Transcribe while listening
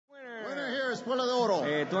espuela de oro.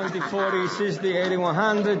 20, 40, 60, 80,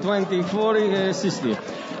 100, 20, 40, 60.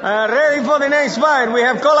 Ready for the next fight. We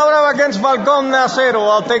have Cola Brava against Falcón de Acero.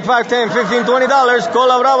 I'll take $5, $10, $15, $20.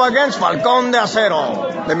 Cola Brava against Falcón de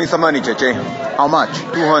Acero. Let me some money, Cheche. How much?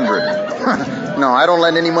 200. No, I don't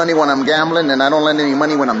lend any money when I'm gambling, and I don't lend any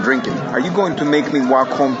money when I'm drinking. Are you going to make me walk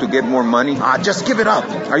home to get more money? Just give it up.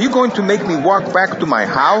 Are you going to make me walk back to my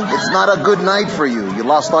house? It's not a good night for you. You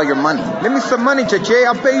lost all your money. Let me some money, Cheche.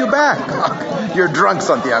 I'll pay you back. You're drunk,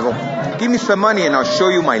 Santiago. Give me some money and I'll show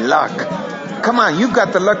you my luck. Come on, you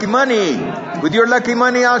got the lucky money. With your lucky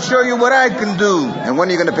money, I'll show you what I can do. And when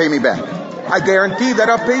are you going to pay me back? I guarantee that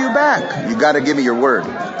I'll pay you back. You got to give me your word.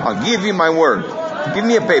 I'll give you my word. Give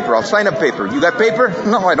me a paper. I'll sign a paper. You got paper?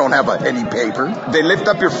 No, I don't have any paper. Then lift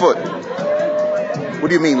up your foot. What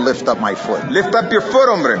do you mean, lift up my foot? Lift up your foot,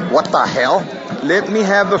 hombre. What the hell? Let me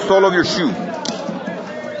have the sole of your shoe.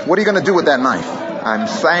 What are you going to do with that knife? I'm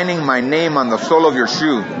signing my name on the sole of your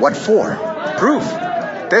shoe. What for? Proof.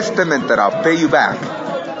 Testament that I'll pay you back.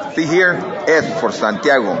 See here? S for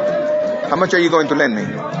Santiago. How much are you going to lend me?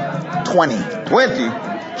 20. 20?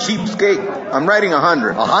 Cheapskate. I'm writing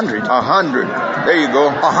 100. 100? 100. There you go.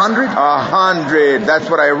 100? 100. That's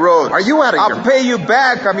what I wrote. Are you out of I'll pay you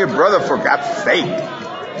back. I'm your brother, for God's sake.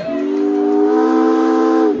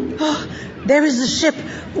 Oh, there is the ship.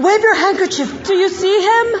 Wave your handkerchief. Do you see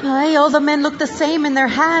him? All the men look the same in their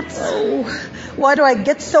hats. Oh, why do I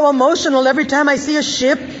get so emotional every time I see a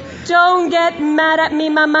ship? Don't get mad at me,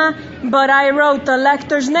 Mama, but I wrote the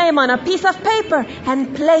lector's name on a piece of paper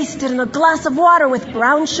and placed it in a glass of water with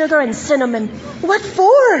brown sugar and cinnamon. What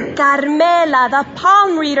for? Carmela, the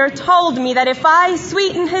palm reader, told me that if I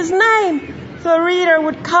sweetened his name, the reader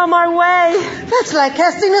would come our way. That's like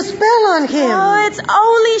casting a spell on him. Oh, it's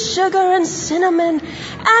only sugar and cinnamon,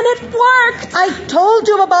 and it worked. I told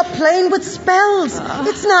you about playing with spells.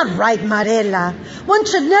 It's not right, Marela. One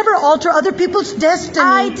should never alter other people's destiny.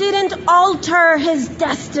 I didn't alter his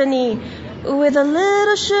destiny. With a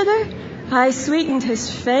little sugar, I sweetened his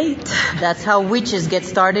fate. That's how witches get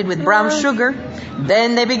started, with brown sugar.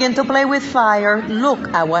 Then they begin to play with fire.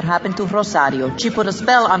 Look at what happened to Rosario. She put a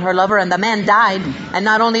spell on her lover and the man died. And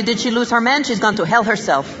not only did she lose her man, she's gone to hell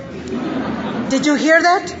herself. Did you hear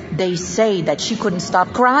that? They say that she couldn't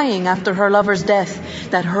stop crying after her lover's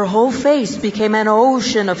death, that her whole face became an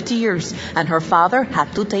ocean of tears, and her father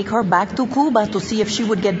had to take her back to Cuba to see if she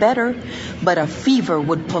would get better. But a fever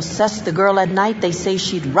would possess the girl at night. They say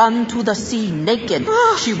she'd run to the sea naked.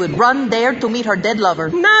 She would run there to meet her dead lover.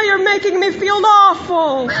 Now you're making me feel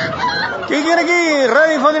awful. Kikiriki,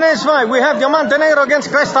 ready for the next fight. We have Diamante Negro against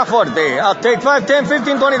Cresta Fuerte. I'll take $5, $10,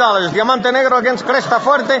 $15, $20. Diamante Negro against Cresta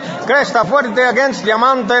Fuerte. Cresta Fuerte against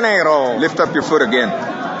Diamante Negro. Lift up your foot again.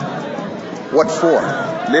 What for?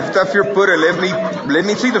 Lift up your foot and let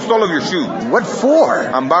me see the sole of your shoe. What for?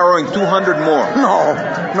 I'm borrowing 200 more.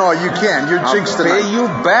 No, you can't. You're jinxed tonight. I'll pay you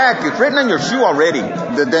back. It's written on your shoe already.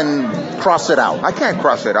 Then cross it out. I can't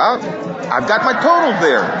cross it out. I've got my total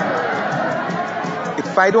there.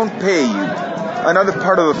 If I don't pay you, another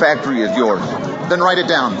part of the factory is yours. Then write it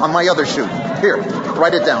down on my other shoe. Here,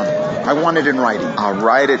 write it down. I want it in writing. I'll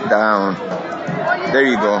write it down. There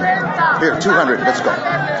you go. Here, 200. Let's go.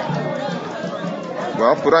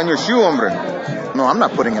 Well, put on your shoe, hombre. No, I'm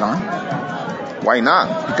not putting it on. Why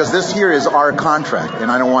not? Because this here is our contract, and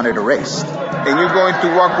I don't want it erased. And you're going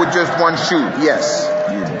to walk with just one shoe? Yes.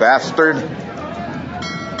 You bastard.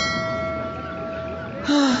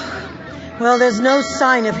 Well, there's no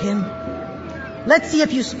sign of him. Let's see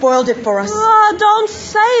if you spoiled it for us. Oh, don't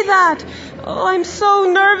say that. Oh, I'm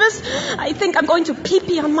so nervous. I think I'm going to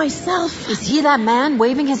pee-pee on myself. Is he that man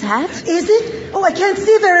waving his hat? Is it? Oh, I can't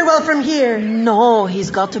see very well from here. No, he's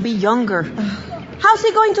got to be younger. How's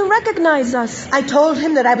he going to recognize us? I told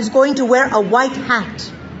him that I was going to wear a white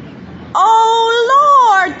hat.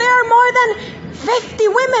 Oh, Lord, there are more than 50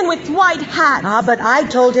 women with white hats. But I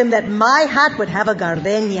told him that my hat would have a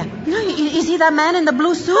gardenia. No, is he that man in the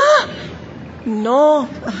blue suit? No,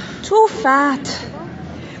 too fat.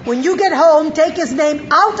 When you get home, take his name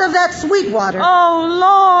out of that Sweetwater. Oh,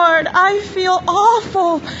 Lord, I feel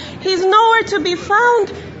awful. He's nowhere to be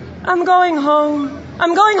found. I'm going home.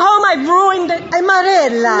 I've ruined it.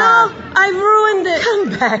 Marela. No, I've ruined it. Come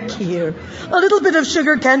back here. A little bit of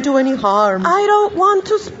sugar can't do any harm. I don't want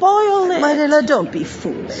to spoil it. Marela, don't be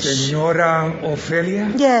foolish. Senora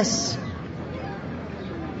Ofelia? Yes.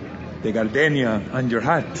 The gardenia on your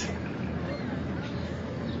hat.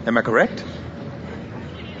 Am I correct?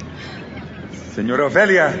 Senora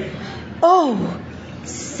Ofelia. Oh.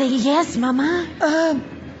 Say yes, Mama.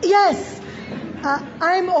 Yes.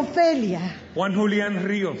 I'm Ofelia. Juan Julian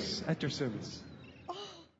Rios at your service.